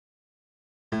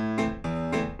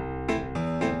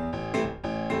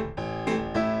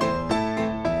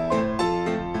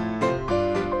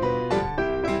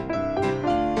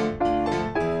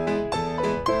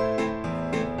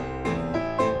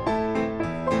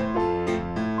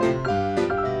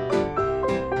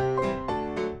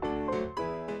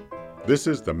This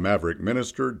is the Maverick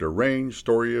Minister Deranged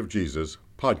Story of Jesus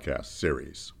podcast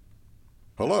series.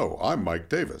 Hello, I'm Mike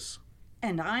Davis.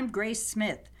 And I'm Grace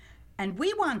Smith. And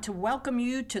we want to welcome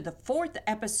you to the fourth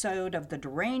episode of the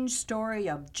Deranged Story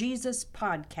of Jesus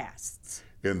podcasts.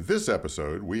 In this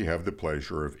episode, we have the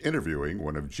pleasure of interviewing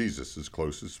one of Jesus'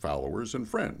 closest followers and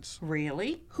friends.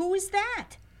 Really? Who is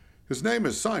that? His name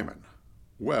is Simon.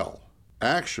 Well,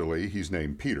 actually, he's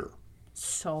named Peter.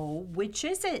 So, which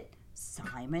is it?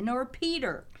 Simon or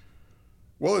Peter?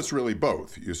 Well, it's really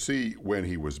both. You see, when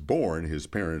he was born, his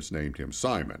parents named him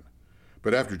Simon.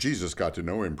 But after Jesus got to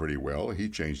know him pretty well, he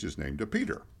changed his name to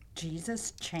Peter.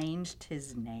 Jesus changed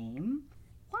his name?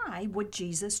 Why would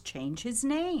Jesus change his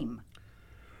name?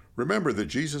 Remember that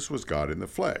Jesus was God in the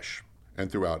flesh,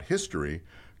 and throughout history,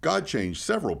 God changed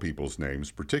several people's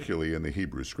names, particularly in the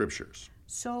Hebrew Scriptures.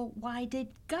 So why did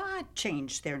God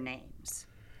change their names?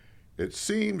 It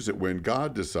seems that when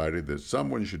God decided that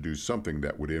someone should do something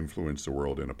that would influence the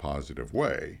world in a positive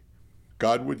way,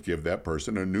 God would give that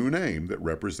person a new name that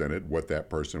represented what that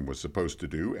person was supposed to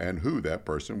do and who that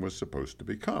person was supposed to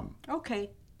become.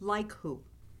 Okay, like who?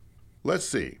 Let's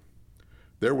see.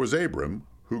 There was Abram,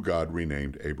 who God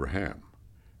renamed Abraham.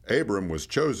 Abram was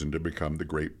chosen to become the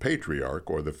great patriarch,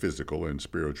 or the physical and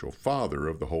spiritual father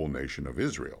of the whole nation of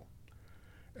Israel.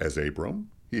 As Abram,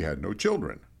 he had no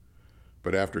children.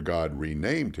 But after God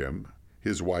renamed him,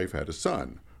 his wife had a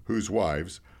son, whose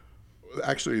wives,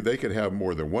 actually they could have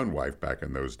more than one wife back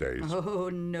in those days. Oh,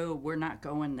 no, we're not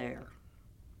going there.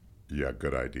 Yeah,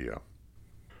 good idea.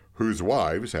 Whose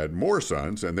wives had more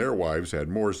sons, and their wives had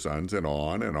more sons, and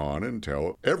on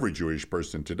until every Jewish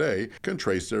person today can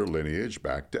trace their lineage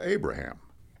back to Abraham.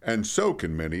 And so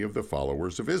can many of the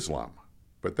followers of Islam.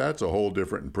 But that's a whole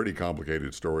different and pretty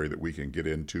complicated story that we can get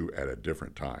into at a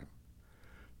different time.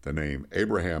 The name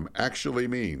Abraham actually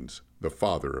means the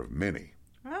father of many.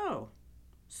 Oh,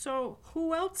 so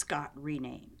who else got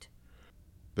renamed?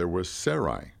 There was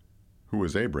Sarai, who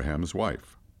was Abraham's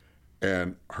wife.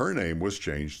 And her name was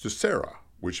changed to Sarah,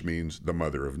 which means the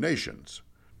mother of nations.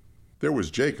 There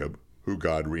was Jacob, who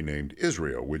God renamed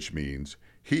Israel, which means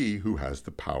he who has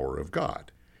the power of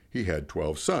God. He had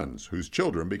 12 sons, whose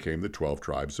children became the 12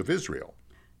 tribes of Israel.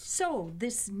 So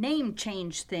this name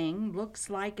change thing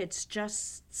looks like it's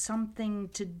just something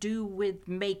to do with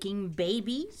making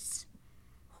babies?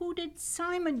 Who did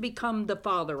Simon become the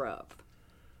father of?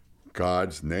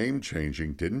 God's name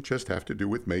changing didn't just have to do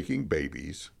with making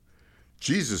babies.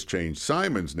 Jesus changed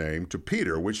Simon's name to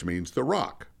Peter, which means the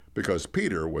rock, because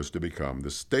Peter was to become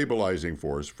the stabilizing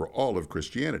force for all of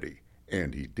Christianity,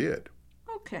 and he did.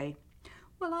 Okay.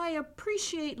 Well, I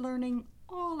appreciate learning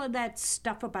all of that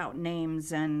stuff about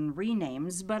names and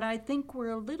renames, but I think we're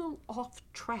a little off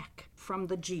track from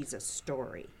the Jesus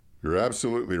story. You're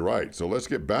absolutely right, so let's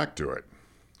get back to it.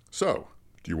 So,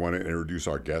 do you want to introduce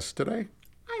our guest today?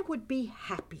 I would be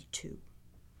happy to.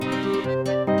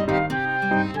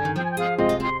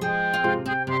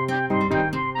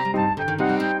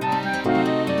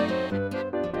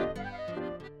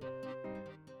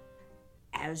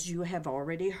 As you have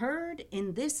already heard,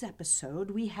 in this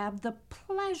episode we have the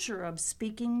pleasure of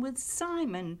speaking with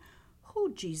Simon,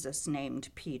 who Jesus named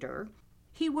Peter.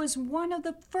 He was one of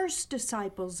the first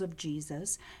disciples of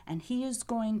Jesus, and he is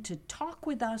going to talk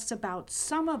with us about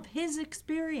some of his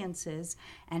experiences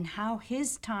and how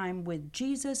his time with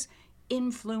Jesus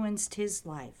influenced his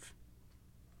life.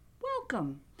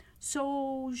 Welcome.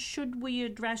 So, should we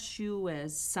address you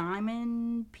as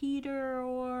Simon Peter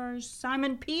or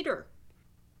Simon Peter?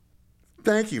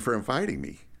 Thank you for inviting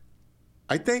me.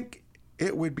 I think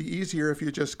it would be easier if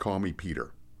you just call me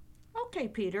Peter. Okay,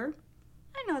 Peter.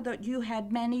 I know that you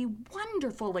had many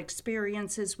wonderful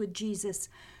experiences with Jesus,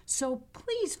 so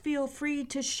please feel free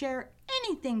to share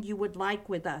anything you would like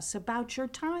with us about your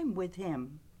time with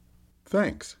him.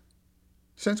 Thanks.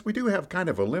 Since we do have kind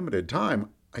of a limited time,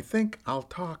 I think I'll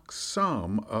talk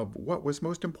some of what was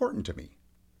most important to me.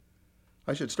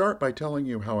 I should start by telling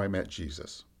you how I met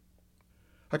Jesus.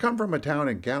 I come from a town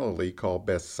in Galilee called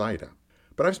Bethsaida,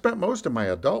 but I've spent most of my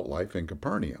adult life in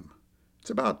Capernaum. It's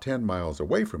about 10 miles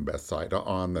away from Bethsaida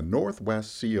on the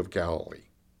northwest Sea of Galilee.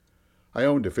 I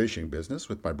owned a fishing business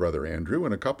with my brother Andrew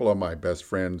and a couple of my best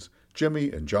friends,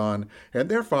 Jimmy and John, and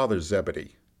their father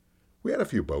Zebedee. We had a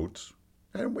few boats,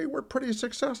 and we were pretty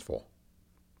successful.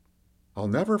 I'll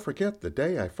never forget the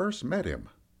day I first met him,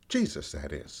 Jesus,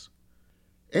 that is.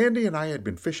 Andy and I had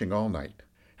been fishing all night,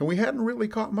 and we hadn't really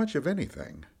caught much of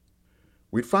anything.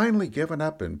 We'd finally given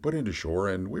up and put into shore,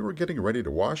 and we were getting ready to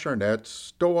wash our nets,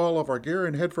 stow all of our gear,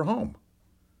 and head for home.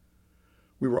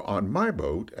 We were on my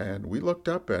boat, and we looked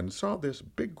up and saw this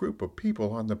big group of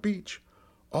people on the beach,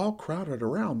 all crowded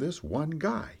around this one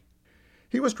guy.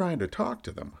 He was trying to talk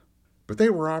to them, but they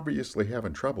were obviously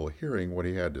having trouble hearing what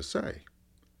he had to say.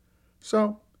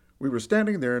 So we were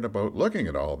standing there in a boat looking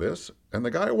at all this, and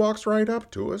the guy walks right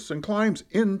up to us and climbs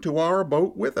into our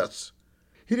boat with us.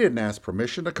 He didn't ask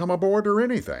permission to come aboard or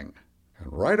anything.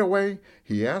 And right away,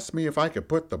 he asked me if I could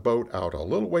put the boat out a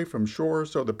little way from shore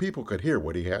so the people could hear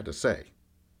what he had to say.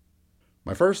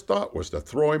 My first thought was to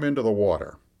throw him into the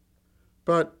water.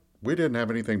 But we didn't have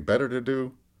anything better to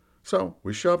do, so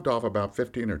we shoved off about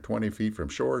 15 or 20 feet from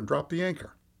shore and dropped the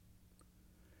anchor.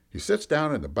 He sits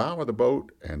down in the bow of the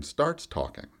boat and starts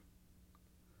talking.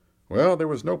 Well, there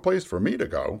was no place for me to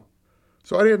go,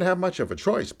 so I didn't have much of a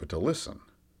choice but to listen.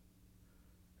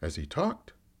 As he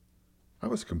talked, I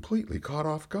was completely caught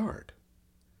off guard.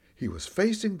 He was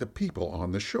facing the people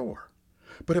on the shore,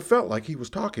 but it felt like he was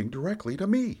talking directly to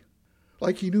me,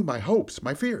 like he knew my hopes,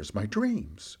 my fears, my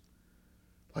dreams,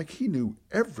 like he knew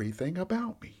everything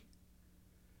about me.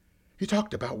 He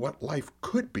talked about what life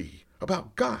could be,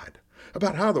 about God,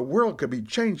 about how the world could be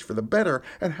changed for the better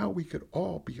and how we could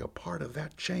all be a part of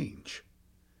that change.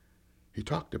 He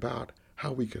talked about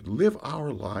how we could live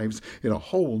our lives in a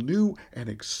whole new and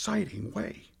exciting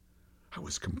way. I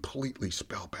was completely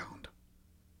spellbound.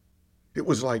 It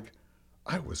was like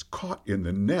I was caught in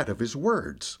the net of his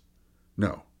words.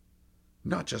 No,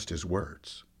 not just his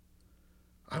words.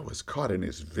 I was caught in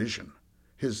his vision,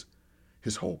 his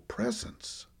whole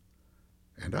presence,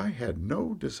 and I had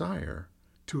no desire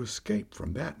to escape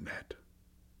from that net.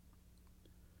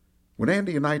 When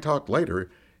Andy and I talked later,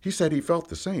 he said he felt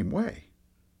the same way.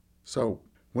 So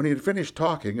when he had finished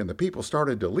talking and the people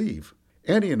started to leave,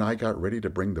 Andy and I got ready to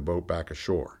bring the boat back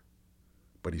ashore.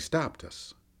 But he stopped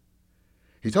us.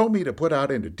 He told me to put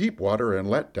out into deep water and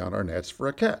let down our nets for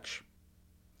a catch.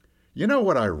 You know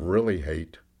what I really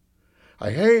hate?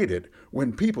 I hate it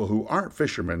when people who aren't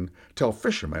fishermen tell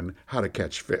fishermen how to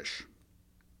catch fish.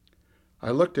 I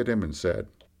looked at him and said,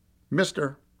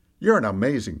 "Mister, you're an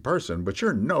amazing person, but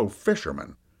you're no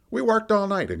fisherman. We worked all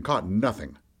night and caught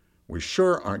nothing. We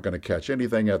sure aren't going to catch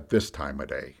anything at this time of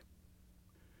day."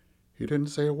 He didn't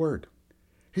say a word.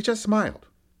 He just smiled,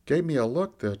 gave me a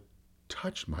look that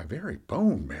touched my very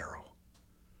bone marrow.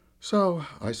 So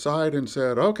I sighed and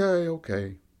said,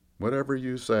 Okay, whatever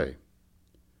you say.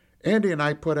 Andy and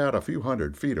I put out a few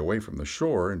 100 feet away from the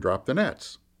shore and dropped the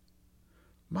nets.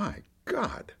 My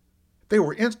God! They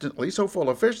were instantly so full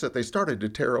of fish that they started to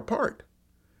tear apart.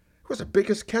 It was the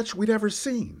biggest catch we'd ever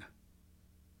seen.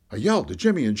 I yelled to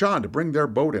Jimmy and John to bring their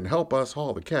boat and help us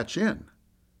haul the catch in.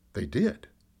 They did,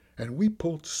 and we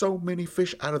pulled so many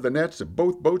fish out of the nets that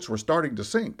both boats were starting to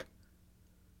sink.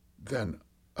 Then,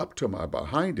 up to my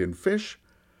behind in fish,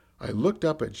 I looked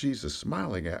up at Jesus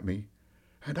smiling at me,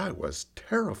 and I was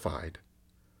terrified.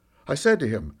 I said to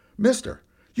him, "Mister,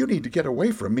 you need to get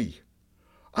away from me.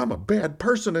 I'm a bad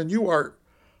person and you are...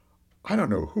 I don't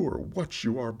know who or what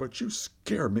you are, but you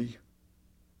scare me."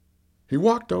 He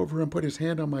walked over and put his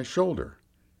hand on my shoulder.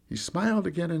 He smiled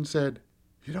again and said,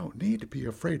 "You don't need to be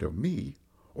afraid of me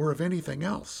or of anything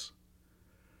else.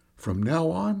 From now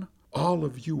on, all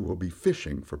of you will be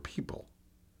fishing for people."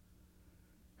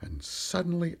 And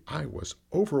suddenly I was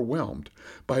overwhelmed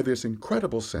by this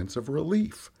incredible sense of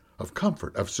relief, of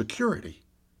comfort, of security,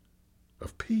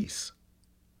 of peace.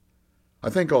 I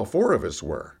think all four of us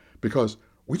were, because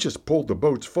we just pulled the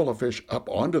boats full of fish up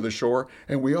onto the shore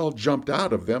and we all jumped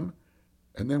out of them,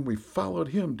 and then we followed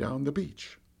him down the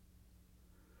beach.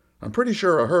 I'm pretty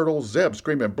sure I heard old Zeb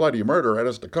screaming bloody murder at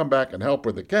us to come back and help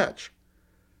with the catch,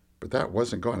 but that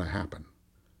wasn't going to happen.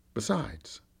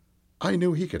 Besides, I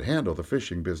knew he could handle the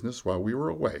fishing business while we were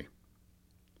away.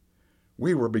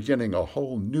 We were beginning a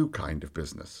whole new kind of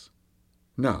business.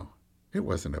 No, it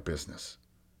wasn't a business.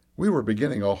 We were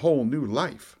beginning a whole new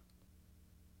life.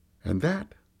 And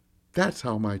that's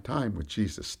how my time with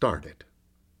Jesus started.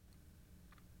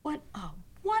 What a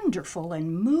wonderful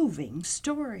and moving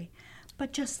story.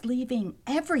 But just leaving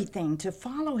everything to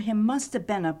follow him must have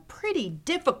been a pretty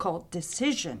difficult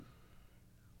decision.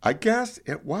 I guess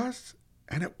it was,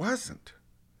 and it wasn't.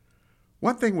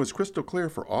 One thing was crystal clear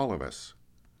for all of us.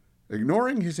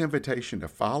 Ignoring his invitation to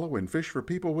follow and fish for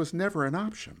people was never an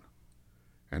option.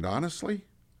 And honestly,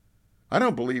 I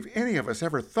don't believe any of us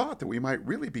ever thought that we might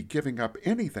really be giving up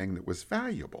anything that was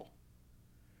valuable.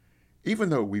 Even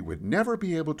though we would never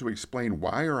be able to explain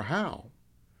why or how,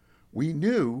 we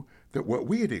knew that what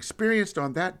we had experienced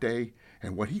on that day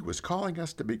and what he was calling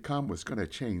us to become was going to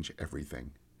change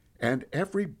everything and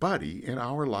everybody in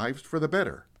our lives for the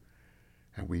better.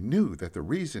 And we knew that the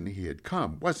reason he had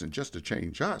come wasn't just to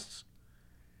change us.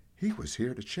 He was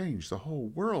here to change the whole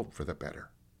world for the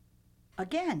better.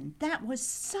 Again, that was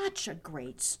such a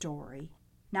great story.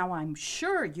 Now I'm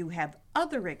sure you have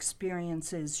other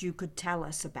experiences you could tell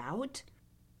us about.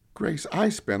 Grace, I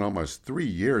spent almost 3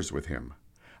 years with him.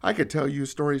 I could tell you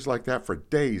stories like that for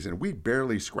days, and we'd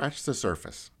barely scratch the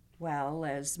surface. Well,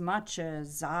 as much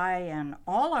as I and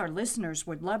all our listeners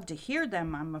would love to hear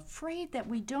them, I'm afraid that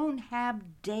we don't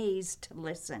have days to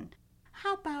listen.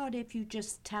 How about if you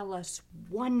just tell us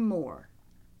one more?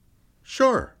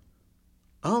 Sure.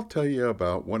 I'll tell you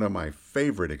about one of my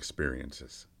favorite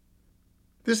experiences.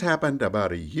 This happened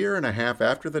about a year and a half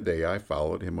after the day I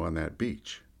followed him on that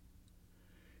beach.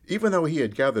 Even though he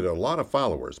had gathered a lot of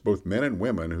followers, both men and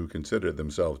women who considered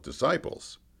themselves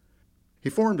disciples, he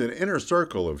formed an inner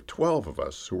circle of 12 of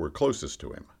us who were closest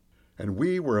to him, and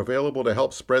we were available to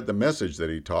help spread the message that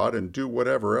he taught and do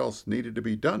whatever else needed to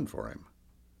be done for him.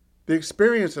 The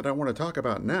experience that I want to talk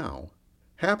about now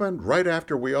happened right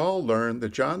after we all learned that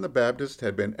John the Baptist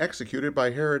had been executed by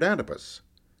Herod Antipas.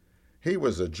 He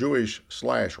was a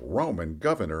Jewish/Roman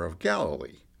governor of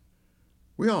Galilee.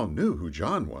 We all knew who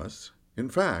John was. In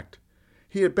fact,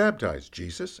 he had baptized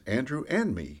Jesus, Andrew,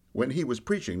 and me when he was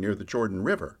preaching near the Jordan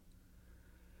River.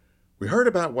 We heard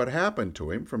about what happened to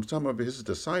him from some of his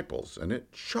disciples, and it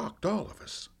shocked all of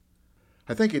us.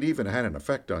 I think it even had an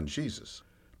effect on Jesus,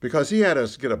 because he had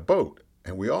us get a boat,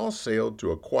 and we all sailed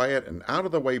to a quiet and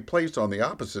out-of-the-way place on the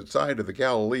opposite side of the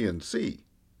Galilean Sea.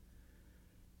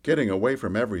 Getting away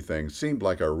from everything seemed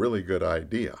like a really good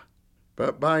idea.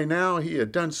 But by now he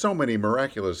had done so many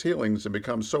miraculous healings and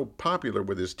become so popular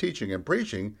with his teaching and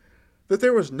preaching that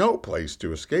there was no place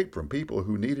to escape from people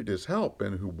who needed his help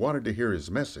and who wanted to hear his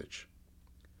message.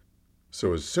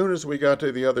 So as soon as we got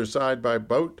to the other side by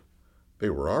boat, they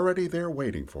were already there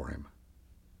waiting for him.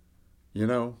 You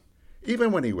know,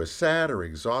 even when he was sad or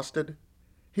exhausted,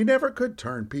 he never could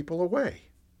turn people away.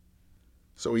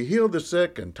 So he healed the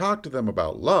sick and talked to them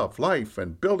about love, life,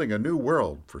 and building a new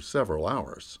world for several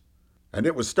hours. And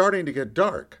it was starting to get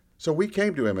dark, so we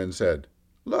came to him and said,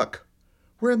 "Look,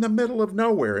 we're in the middle of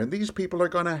nowhere, and these people are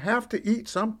going to have to eat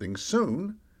something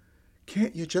soon.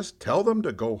 Can't you just tell them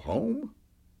to go home?"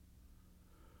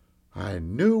 I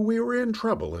knew we were in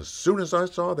trouble as soon as I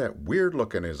saw that weird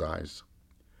look in his eyes.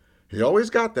 He always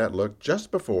got that look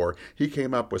just before he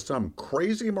came up with some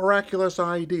crazy miraculous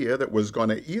idea that was going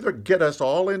to either get us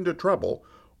all into trouble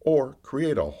or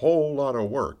create a whole lot of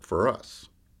work for us.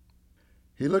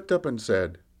 He looked up and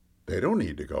said, "They don't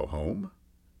need to go home.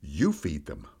 You feed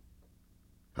them."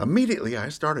 Immediately I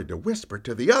started to whisper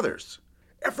to the others,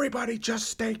 "Everybody just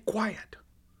stay quiet.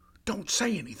 Don't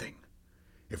say anything.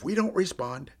 If we don't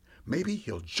respond, maybe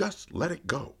he'll just let it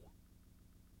go."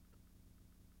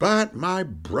 But my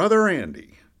brother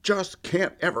Andy just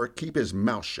can't ever keep his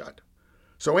mouth shut.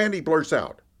 So Andy blurts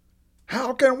out,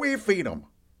 "How can we feed them?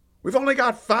 We've only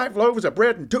got 5 loaves of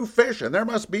bread and 2 fish, and there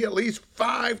must be at least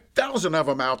 5,000 of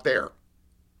them out there."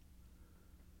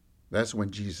 That's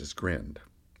when Jesus grinned,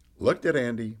 looked at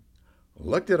Andy,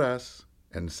 looked at us,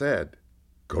 and said,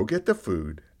 "Go get the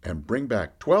food and bring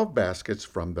back 12 baskets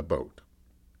from the boat."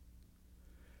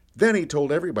 Then he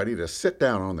told everybody to sit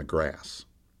down on the grass.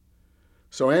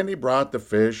 So Andy brought the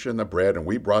fish and the bread, and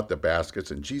we brought the baskets,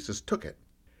 and Jesus took it.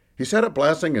 He said a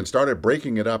blessing and started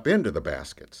breaking it up into the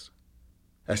baskets.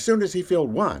 As soon as he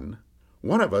filled one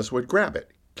of us would grab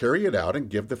it, carry it out, and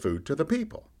give the food to the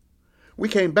people. We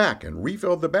came back and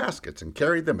refilled the baskets and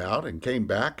carried them out and came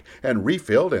back and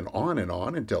refilled and on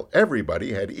until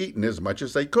everybody had eaten as much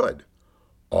as they could,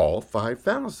 all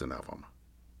 5,000 of them.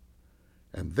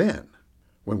 And then,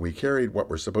 when we carried what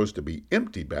were supposed to be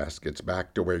empty baskets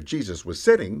back to where Jesus was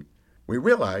sitting, we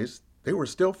realized they were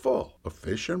still full of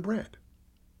fish and bread.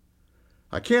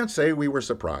 I can't say we were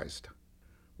surprised.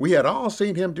 We had all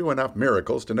seen him do enough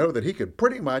miracles to know that he could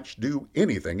pretty much do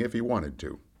anything if he wanted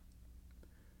to.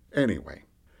 Anyway,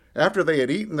 after they had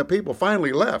eaten, the people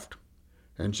finally left,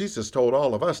 and Jesus told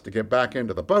all of us to get back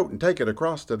into the boat and take it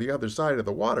across to the other side of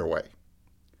the waterway.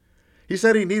 He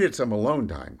said he needed some alone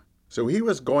time, so he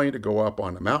was going to go up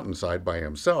on the mountainside by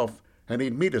himself, and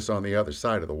he'd meet us on the other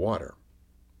side of the water.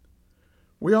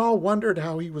 We all wondered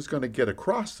how he was going to get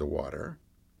across the water,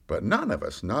 but none of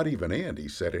us, not even Andy,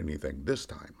 said anything this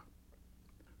time.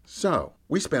 So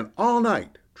we spent all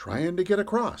night trying to get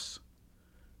across.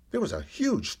 There was a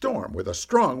huge storm with a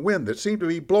strong wind that seemed to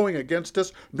be blowing against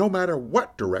us no matter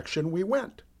what direction we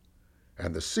went.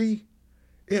 And the sea,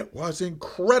 it was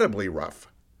incredibly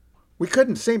rough. We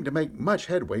couldn't seem to make much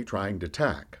headway trying to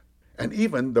tack, and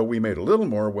even though we made a little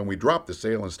more when we dropped the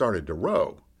sail and started to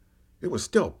row, it was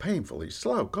still painfully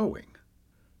slow going.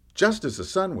 Just as the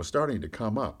sun was starting to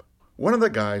come up, one of the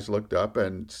guys looked up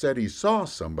and said he saw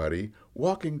somebody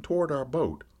walking toward our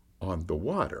boat on the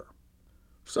water.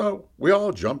 So we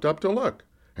all jumped up to look,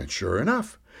 and sure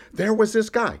enough, there was this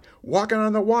guy walking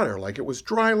on the water like it was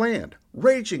dry land,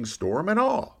 raging storm and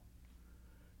all.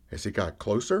 As he got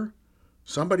closer,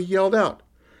 somebody yelled out,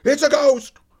 "It's a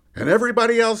ghost!" And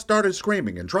everybody else started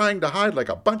screaming and trying to hide like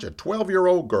a bunch of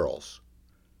 12-year-old girls.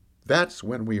 That's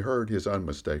when we heard his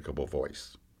unmistakable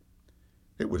voice.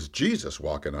 It was Jesus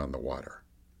walking on the water.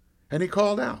 And he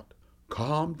called out,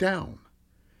 "Calm down.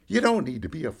 You don't need to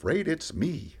be afraid, it's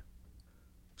me."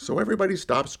 So everybody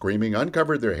stopped screaming,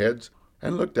 uncovered their heads,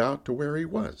 and looked out to where he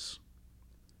was.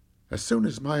 As soon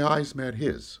as my eyes met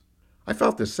his, I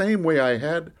felt the same way I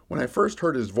had when I first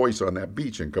heard his voice on that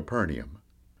beach in Capernaum.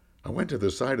 I went to the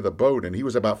side of the boat, and he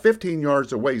was about 15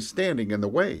 yards away, standing in the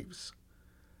waves.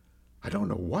 I don't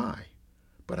know why,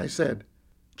 but I said,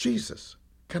 "Jesus,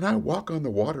 can I walk on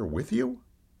the water with you?"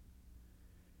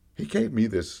 He gave me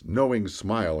this knowing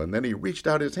smile, and then he reached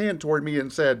out his hand toward me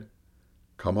and said,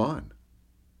 "Come on."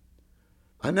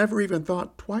 I never even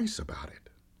thought twice about it.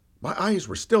 My eyes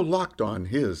were still locked on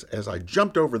his as I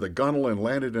jumped over the gunwale and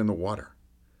landed in the water.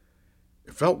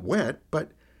 It felt wet,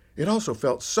 but it also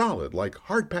felt solid, like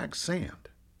hard-packed sand.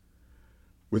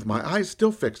 With my eyes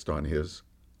still fixed on his,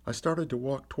 I started to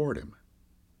walk toward him.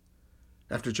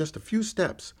 After just a few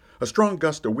steps, a strong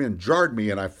gust of wind jarred me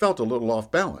and I felt a little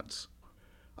off balance.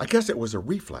 I guess it was a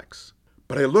reflex,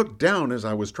 but I looked down as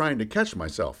I was trying to catch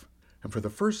myself, and for the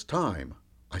first time,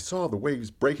 I saw the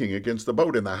waves breaking against the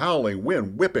boat and the howling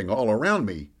wind whipping all around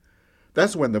me.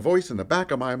 That's when the voice in the back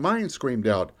of my mind screamed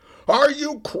out, "Are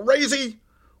you crazy?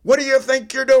 What do you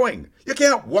think you're doing? You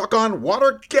can't walk on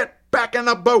water. Get back in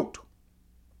the boat."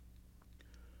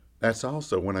 That's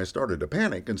also when I started to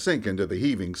panic and sink into the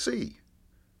heaving sea.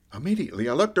 Immediately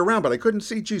I looked around, but I couldn't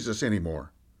see Jesus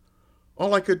anymore.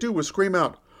 All I could do was scream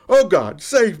out, "Oh God,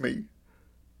 save me!"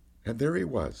 And there he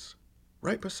was,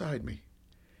 right beside me.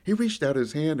 He reached out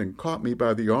his hand and caught me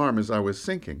by the arm as I was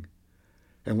sinking.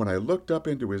 And when I looked up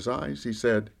into his eyes, he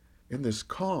said, in this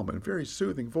calm and very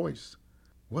soothing voice,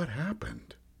 "What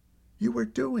happened? You were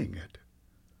doing it.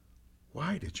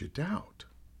 Why did you doubt?"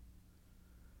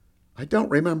 I don't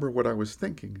remember what I was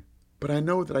thinking, but I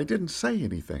know that I didn't say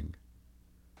anything.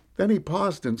 Then he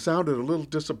paused and sounded a little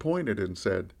disappointed and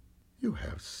said, "You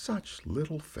have such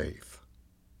little faith."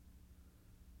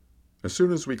 As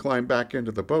soon as we climbed back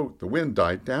into the boat, the wind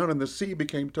died down and the sea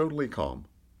became totally calm.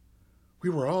 We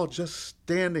were all just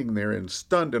standing there in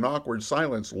stunned and awkward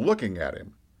silence looking at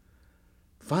him.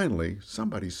 Finally,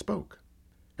 somebody spoke,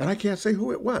 and I can't say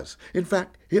who it was. In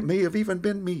fact, it may have even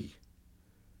been me.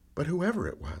 But whoever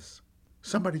it was,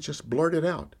 somebody just blurted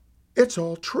out, "It's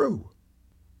all true.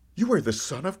 You are the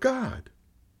Son of God."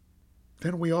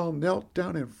 Then we all knelt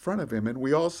down in front of him and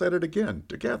we all said it again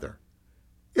together.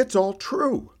 "It's all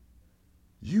true.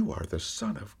 You are the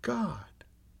Son of God."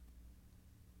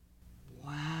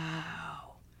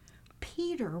 Wow.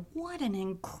 Peter, what an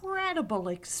incredible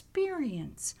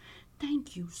experience.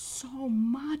 Thank you so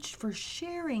much for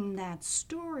sharing that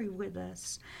story with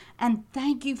us. And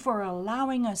thank you for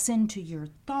allowing us into your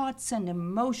thoughts and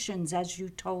emotions as you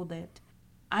told it.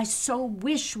 I so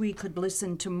wish we could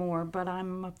listen to more, but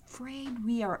I'm afraid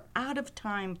we are out of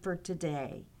time for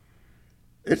today.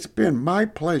 It's been my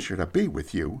pleasure to be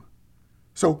with you.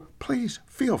 So please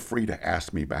feel free to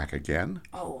ask me back again.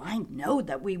 Oh, I know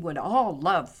that we would all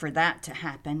love for that to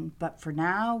happen, but for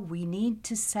now we need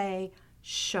to say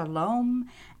shalom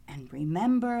and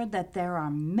remember that there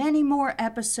are many more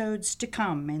episodes to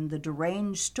come in the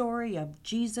Deranged Story of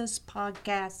Jesus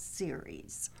podcast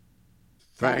series.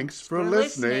 Thanks for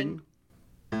listening.